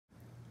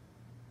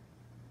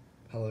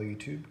Hello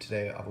YouTube,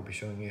 today I will be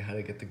showing you how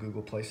to get the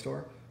Google Play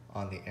Store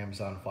on the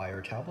Amazon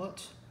Fire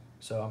tablets.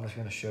 So I'm just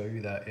going to show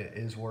you that it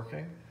is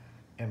working,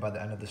 and by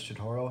the end of this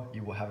tutorial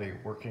you will have a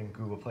working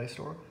Google Play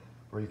Store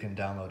where you can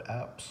download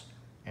apps,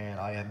 and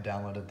I have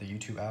downloaded the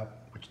YouTube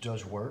app, which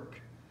does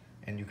work,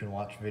 and you can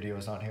watch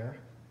videos on here.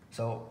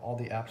 So all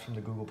the apps from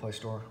the Google Play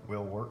Store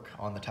will work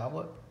on the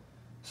tablet.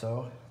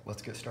 So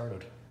let's get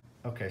started.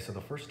 Okay, so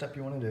the first step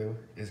you want to do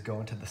is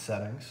go into the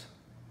settings,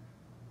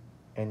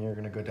 and you're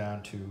going to go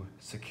down to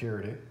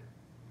security,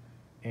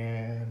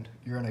 and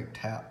you're going to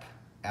tap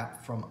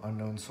app from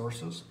unknown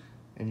sources,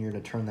 and you're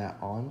going to turn that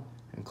on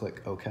and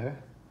click OK.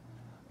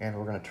 And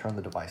we're going to turn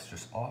the device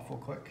just off real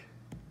quick,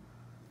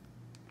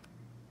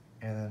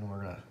 and then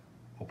we're going to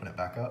open it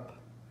back up,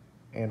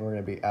 and we're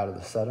going to be out of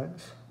the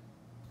settings.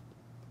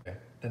 Okay.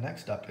 The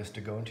next step is to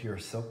go into your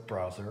Silk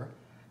browser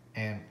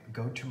and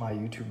go to my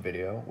YouTube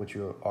video, which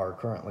you are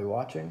currently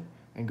watching,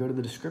 and go to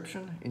the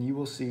description, and you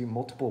will see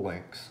multiple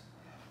links.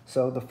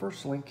 So the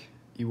first link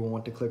you will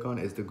want to click on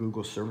is the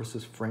Google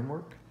Services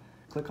Framework.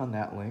 Click on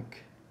that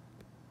link,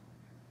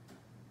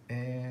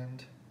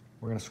 and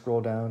we're going to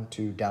scroll down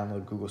to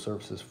download Google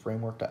Services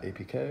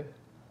Framework.apk.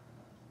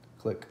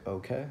 Click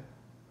OK,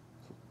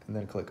 and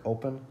then click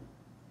Open,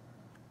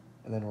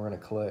 and then we're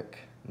going to click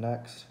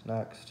Next,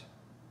 Next,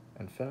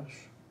 and Finish,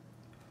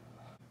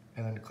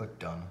 and then click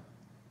Done.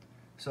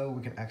 So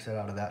we can exit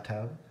out of that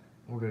tab.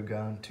 We're going to go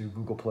down to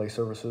Google Play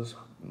Services,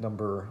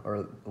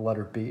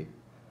 letter B.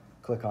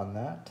 Click on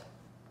that.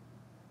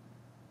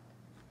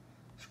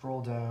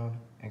 Scroll down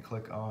and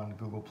click on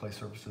Google Play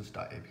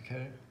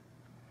Services.apk.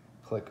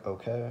 Click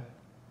OK.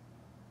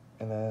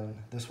 And then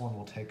this one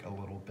will take a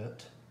little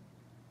bit.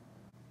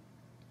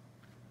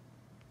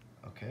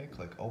 Okay,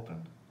 click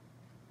Open.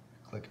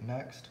 Click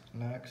Next,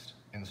 Next,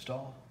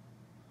 Install.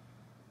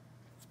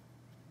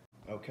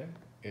 Okay,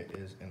 it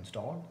is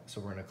installed.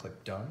 So we're going to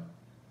click Done.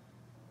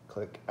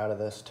 Click out of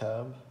this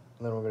tab.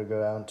 And then we're going to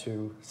go down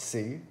to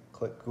C.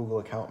 Click Google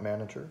Account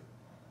Manager.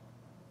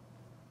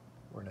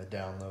 We're going to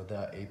download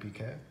that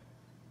APK.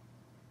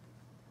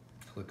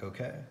 Click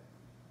OK.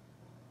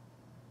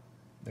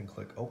 Then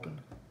click Open.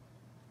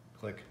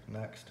 Click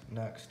Next,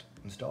 Next,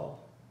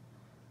 Install.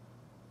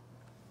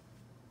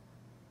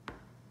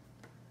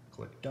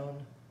 Click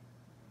Done.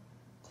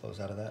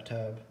 Close out of that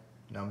tab.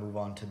 Now move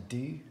on to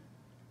D.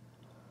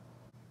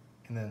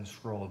 And then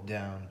scroll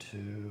down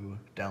to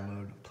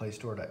download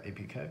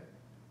playstore.apk.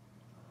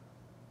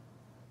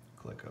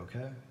 Click OK.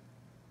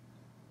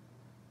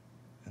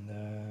 And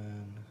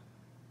then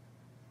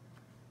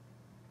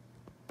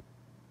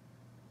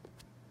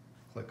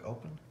click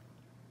Open.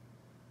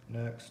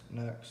 Next,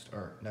 Next,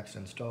 or Next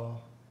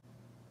Install.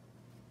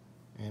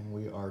 And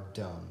we are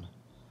done.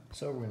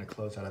 So we're going to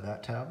close out of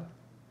that tab.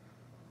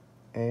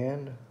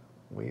 And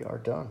we are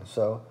done.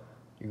 So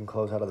you can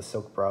close out of the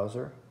Silk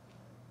browser.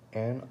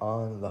 And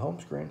on the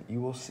home screen,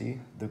 you will see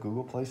the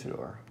Google Play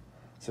Store.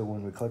 So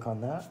when we click on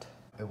that,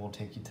 it will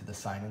take you to the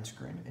sign-in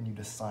screen, and you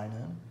just sign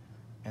in,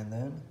 and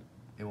then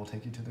it will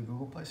take you to the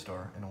Google Play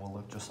Store, and it will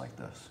look just like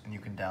this, and you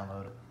can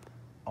download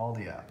all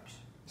the apps.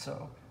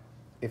 So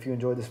if you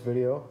enjoyed this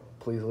video,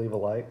 please leave a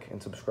like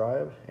and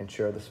subscribe and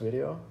share this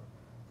video.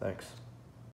 Thanks.